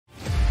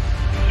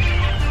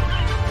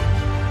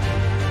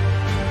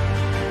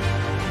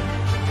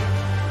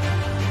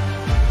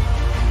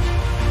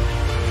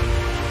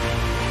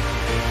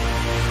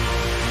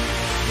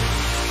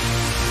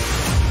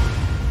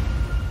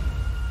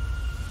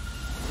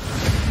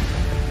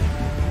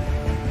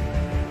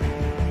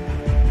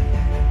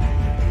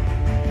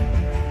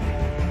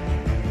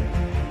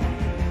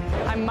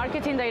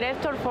Managing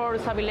Director for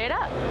Sabilera.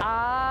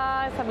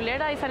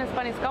 Sabilera is a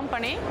Spanish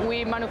company.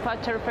 We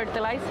manufacture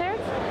fertilizers.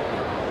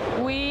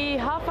 We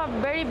have a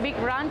very big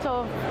range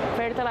of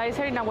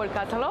fertilizer in our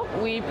catalog.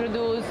 We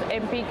produce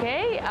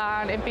NPK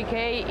and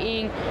NPK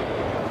in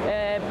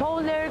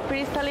powder,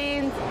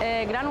 crystalline,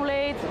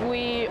 granulates.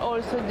 We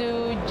also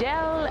do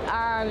gel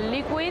and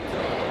liquid.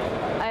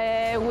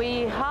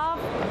 We have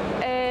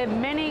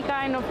many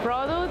kind of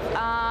products,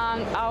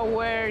 and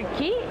our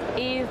key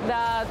is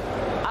that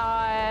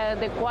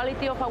the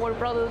quality of our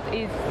product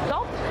is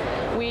top.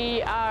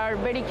 We are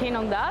very keen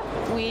on that.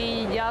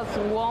 We just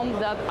want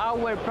that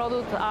our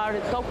products are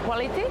top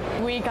quality.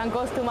 We can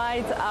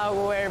customize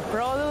our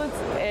products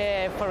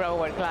for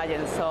our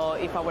clients. So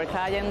if our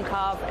clients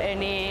have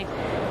any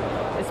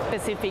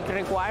specific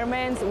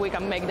requirements, we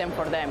can make them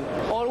for them,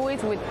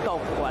 always with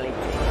top quality.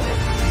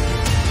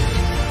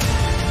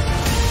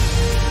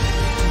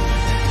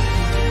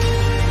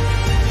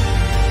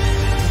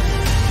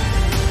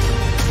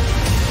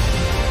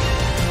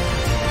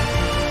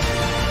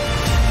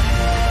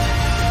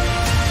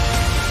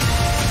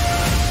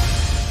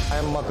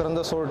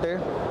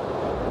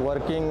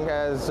 Working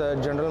as a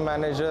general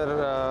manager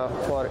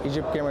for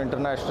Egyptchem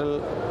International,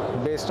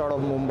 based out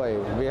of Mumbai.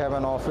 We have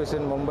an office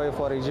in Mumbai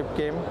for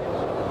Egyptchem.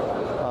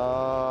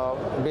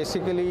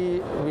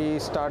 Basically, we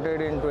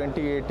started in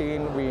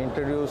 2018. We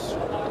introduced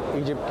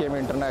Egyptchem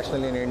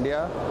International in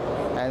India,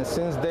 and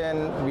since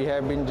then we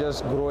have been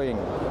just growing.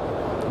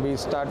 We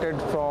started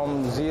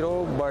from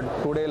zero, but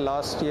today,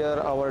 last year,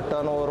 our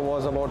turnover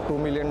was about $2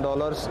 million,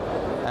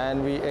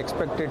 and we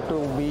expect it to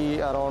be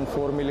around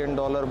 $4 million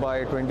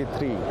by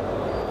 23.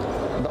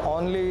 The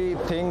only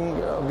thing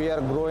we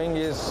are growing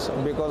is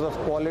because of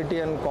quality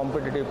and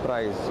competitive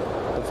price.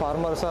 The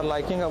farmers are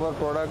liking our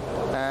product,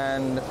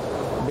 and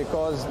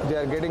because they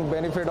are getting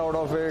benefit out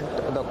of it,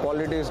 the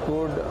quality is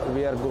good,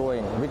 we are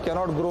growing. We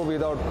cannot grow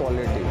without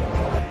quality.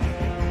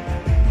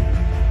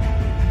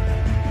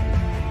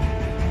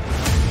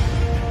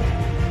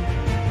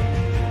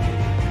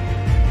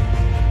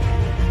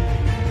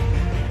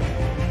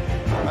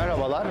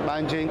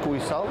 Ben Cenk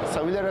Uysal,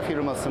 Sabilera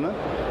firmasının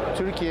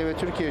Türkiye ve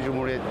Türkiye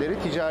Cumhuriyetleri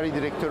Ticari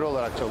Direktörü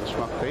olarak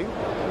çalışmaktayım.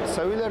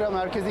 Sabilera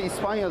merkezi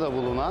İspanya'da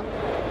bulunan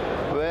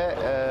ve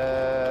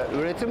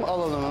üretim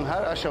alanının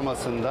her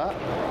aşamasında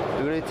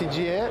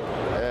üreticiye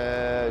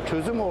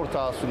çözüm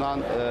ortağı sunan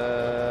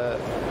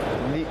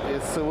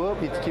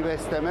sıvı, bitki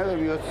besleme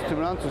ve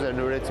biyostimülant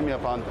üzerine üretim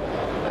yapan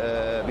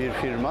bir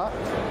firma.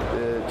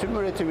 Tüm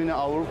üretimini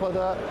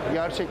Avrupa'da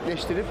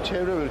gerçekleştirip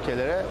çevre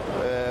ülkelere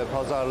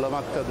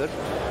pazarlamaktadır.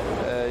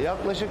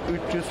 Yaklaşık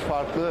 300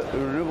 farklı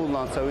ürünü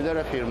bulunan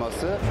Sabilera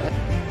firması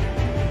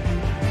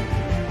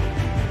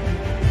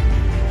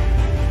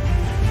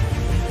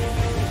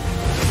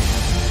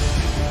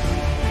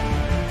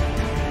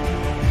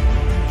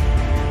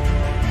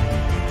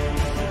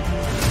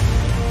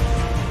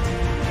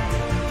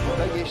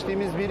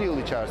geçtiğimiz bir yıl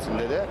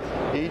içerisinde de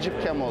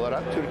Egyptchem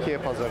olarak Türkiye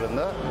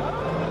pazarında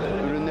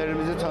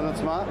ürünlerimizi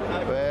tanıtma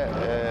ve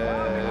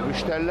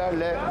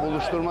müşterilerle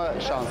buluşturma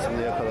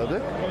şansını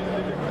yakaladık.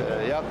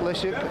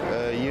 Yaklaşık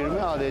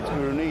 20 adet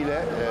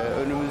ürünüyle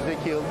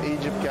önümüzdeki yıl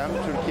Egyptchem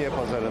Türkiye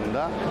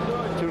pazarında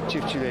Türk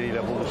çiftçileriyle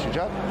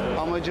buluşacak.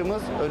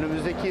 Amacımız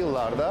önümüzdeki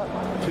yıllarda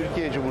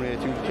Türkiye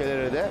Cumhuriyeti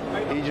ülkelere de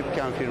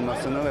Egyptchem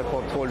firmasını ve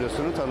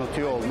portfolyosunu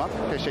tanıtıyor olmak.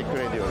 Teşekkür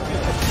ediyorum.